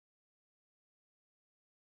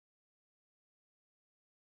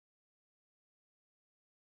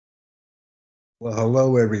Well,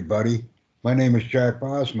 hello, everybody. My name is Jack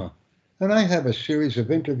Bosma, and I have a series of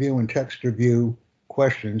interview and text review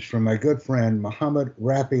questions from my good friend Muhammad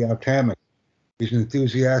Rafi Altamis. He's an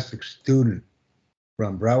enthusiastic student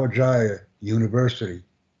from Brawijaya University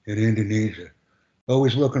in Indonesia,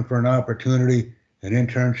 always looking for an opportunity, an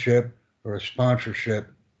internship, or a sponsorship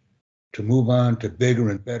to move on to bigger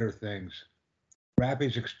and better things.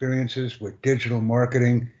 Rafi's experiences with digital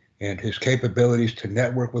marketing and his capabilities to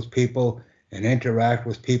network with people and interact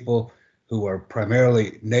with people who are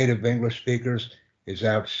primarily native English speakers is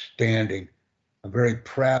outstanding. I'm very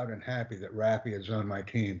proud and happy that Rafi is on my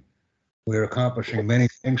team. We're accomplishing many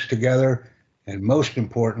things together, and most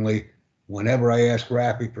importantly, whenever I ask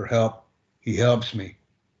Rafi for help, he helps me.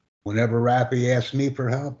 Whenever Rafi asks me for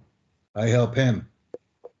help, I help him.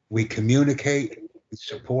 We communicate, we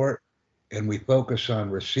support, and we focus on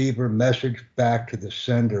receiver message back to the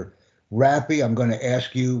sender. Rafi, I'm going to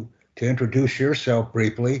ask you to introduce yourself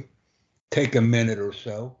briefly, take a minute or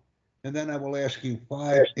so, and then I will ask you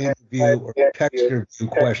five interview or text review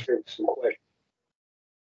questions.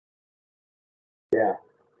 Yeah,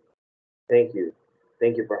 thank you.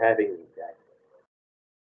 Thank you for having me, Jack.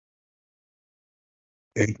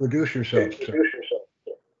 Introduce yourself, sir.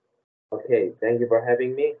 Okay, thank you for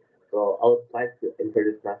having me. So I would like to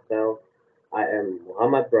introduce myself. I am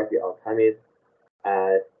Muhammad Rafi Al Hamid.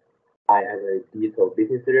 Uh, I am a digital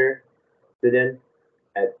business leader student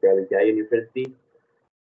at Brawijaya University.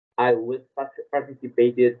 I was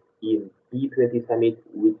participated in B20 Summit,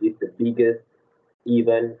 which is the biggest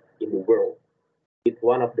event in the world. It's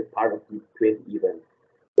one of the part of the 20 events.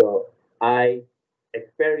 So I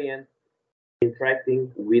experienced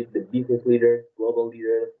interacting with the business leaders, global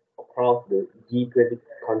leaders across the G20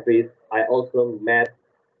 countries. I also met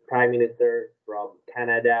Prime Minister from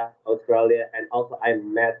Canada, Australia, and also I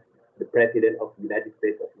met the President of the United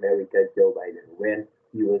States of America, Joe Biden, when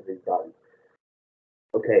he was in Bali.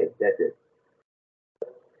 Okay, that's it.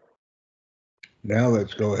 Now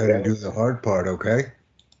let's go ahead and do the hard part, okay?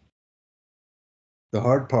 The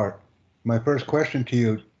hard part. My first question to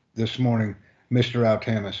you this morning, Mr.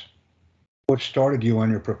 Altamis. What started you on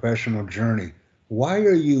your professional journey? Why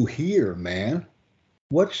are you here, man?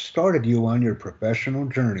 What started you on your professional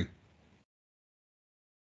journey?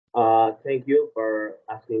 Thank you for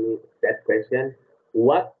asking me that question.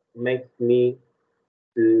 What makes me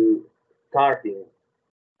to starting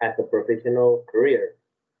as a professional career?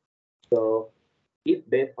 So it's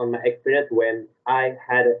based on my experience when I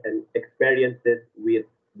had an experiences with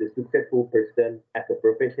the successful person as a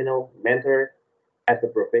professional mentor, as a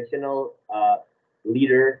professional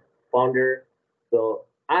leader, founder. So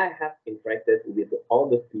I have interacted with all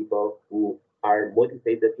those people who are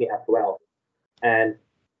motivated me as well, and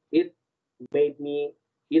it made me,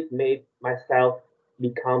 it made myself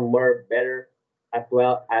become more better as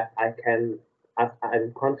well as I can, as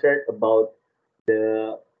I'm concerned about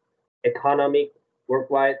the economic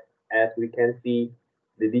worldwide. As we can see,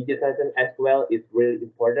 the digitization as well is really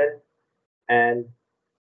important. And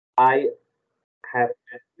I have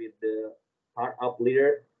met with the startup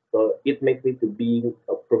leaders, so it makes me to be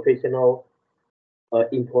a professional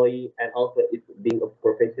employee and also it's being a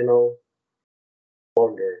professional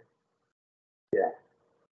founder. Yeah.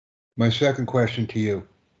 My second question to you.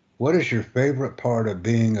 What is your favorite part of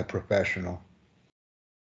being a professional?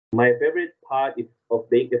 My favorite part is of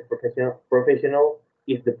being a professional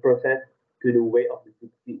is the process to the way of the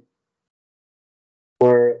succeed.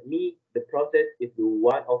 For me, the process is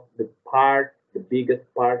one of the part, the biggest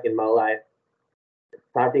part in my life,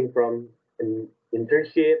 starting from an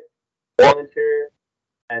internship, volunteer,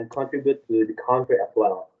 and contribute to the country as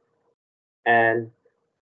well. And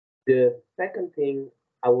the second thing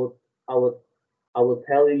I would I would I will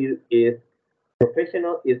tell you is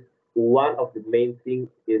professional is one of the main things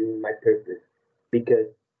in my purpose because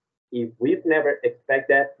if we've never expected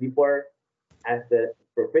that before as a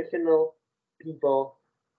professional people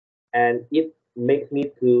and it makes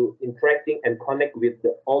me to interacting and connect with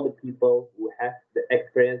all the people who have the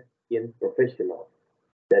experience in professional.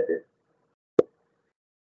 That's it.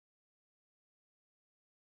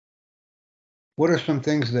 What are some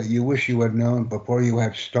things that you wish you had known before you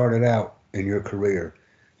had started out in your career?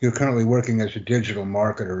 You're currently working as a digital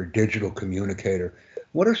marketer, a digital communicator.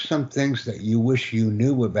 What are some things that you wish you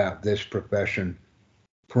knew about this profession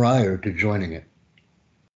prior to joining it?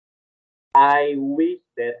 I wish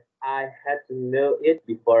that I had to know it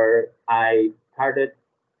before I started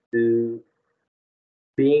to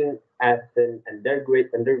being as an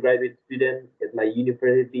undergraduate student at my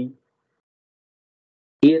university.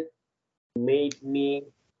 It made me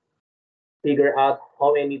figure out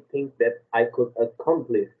how many things that I could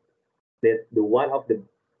accomplish that the one of the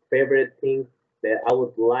favorite things that I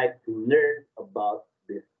would like to learn about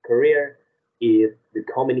this career is the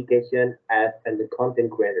communication as and the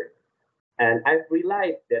content creator. And I've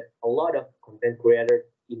realized that a lot of content creators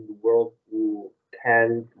in the world who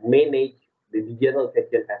can manage the digital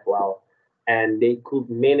section as well, and they could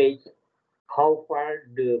manage how far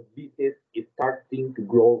the business is starting to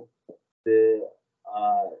grow the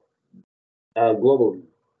uh, globally.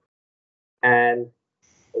 And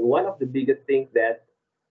one of the biggest things that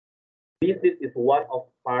business is one of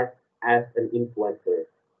parts as an influencer.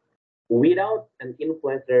 Without an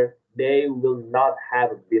influencer, they will not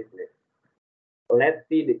have a business. Let's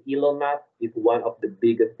see, the Elon Musk is one of the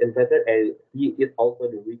biggest influencers, and he is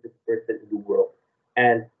also the richest person in the world.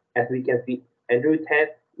 And as we can see, Andrew Tate,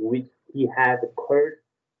 which he has a course,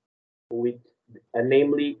 which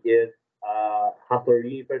namely is Harvard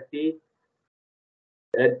University,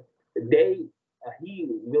 uh, they he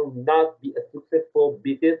will not be a successful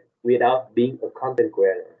business without being a content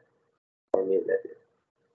creator. For me, that is.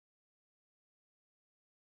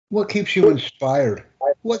 What keeps you inspired?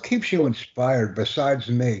 What keeps you inspired besides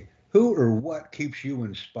me? Who or what keeps you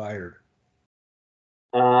inspired?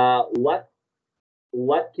 Uh, what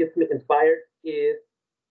what keeps me inspired is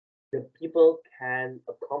the people can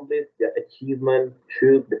accomplish their achievement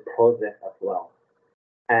through the process as well.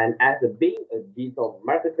 And as a being a digital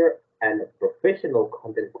marketer and a professional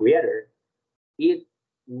content creator, it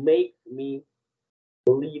makes me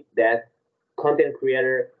believe that content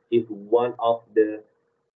creator is one of the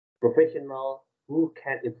professionals who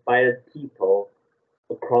can inspire people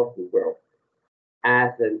across the world.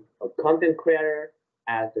 As a content creator,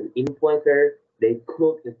 as an influencer, they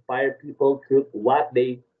could inspire people through what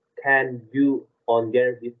they can do on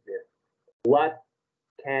their business. What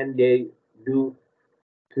can they do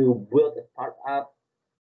to build a startup,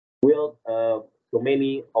 build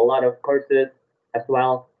a lot of courses as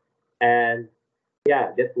well. And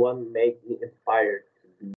yeah, that's what makes me inspired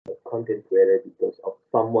to be a content creator because of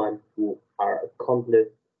someone who are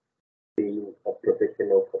accomplished being a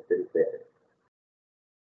professional content creator.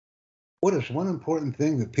 What is one important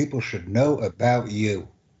thing that people should know about you?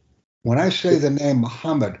 When I say the name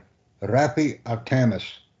Muhammad Rafi Altamis,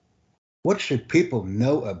 what should people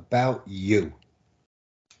know about you?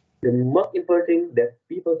 The most important thing that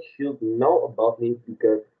people should know about me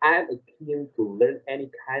because I'm a keen to learn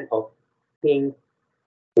any kind of things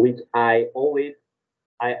which I always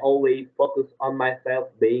focus on myself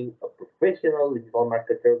being a professional digital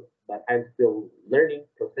marketer, but I'm still learning,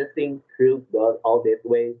 processing through all these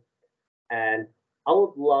ways. And I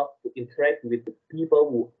would love to interact with the people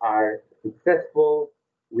who are successful,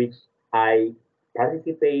 which I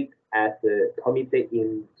participate as a committee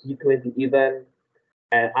in G20 event,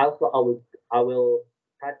 and also I will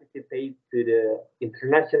participate to the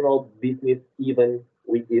international business event,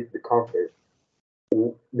 which is the conference.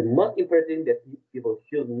 The most important thing that people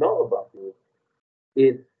should know about me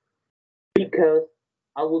is because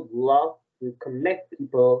I would love to connect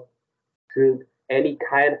people through any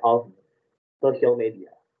kind of social media,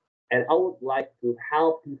 and I would like to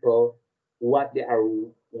help people what they are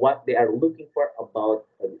what they are looking for about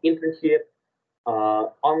an internship,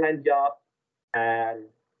 online job, and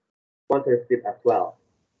sponsorship as well.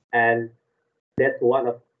 And that's one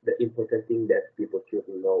of the important things that people should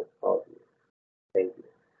know about me. Thank you.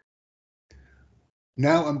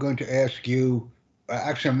 Now I'm going to ask you,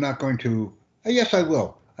 actually, I'm not going to, yes, I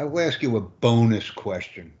will. I will ask you a bonus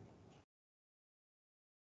question.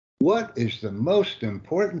 What is the most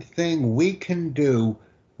important thing we can do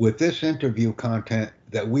with this interview content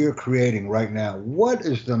that we're creating right now? What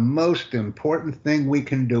is the most important thing we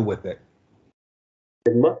can do with it?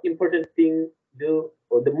 The most important thing do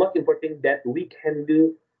or the most important thing that we can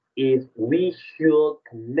do is we should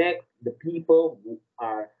connect the people who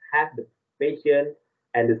are have the passion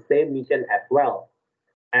and the same mission as well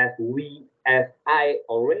as I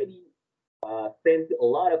already sent a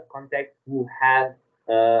lot of contacts who have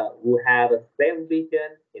a same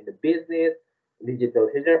vision in the business, digital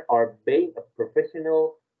hacker, or being a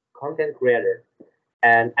professional content creator.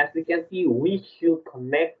 And as we can see, we should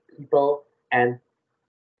connect people and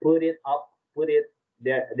put it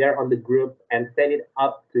there on the group and set it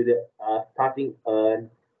up to the starting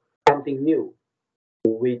something new,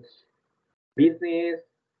 which business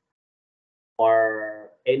or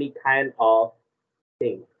any kind of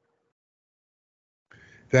thing.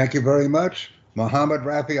 Thank you very much. Mohammed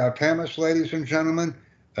Rafi Altamas, ladies and gentlemen,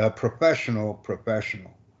 a professional.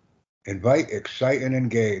 Invite, excite, and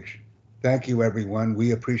engage. Thank you, everyone.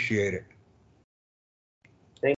 We appreciate it.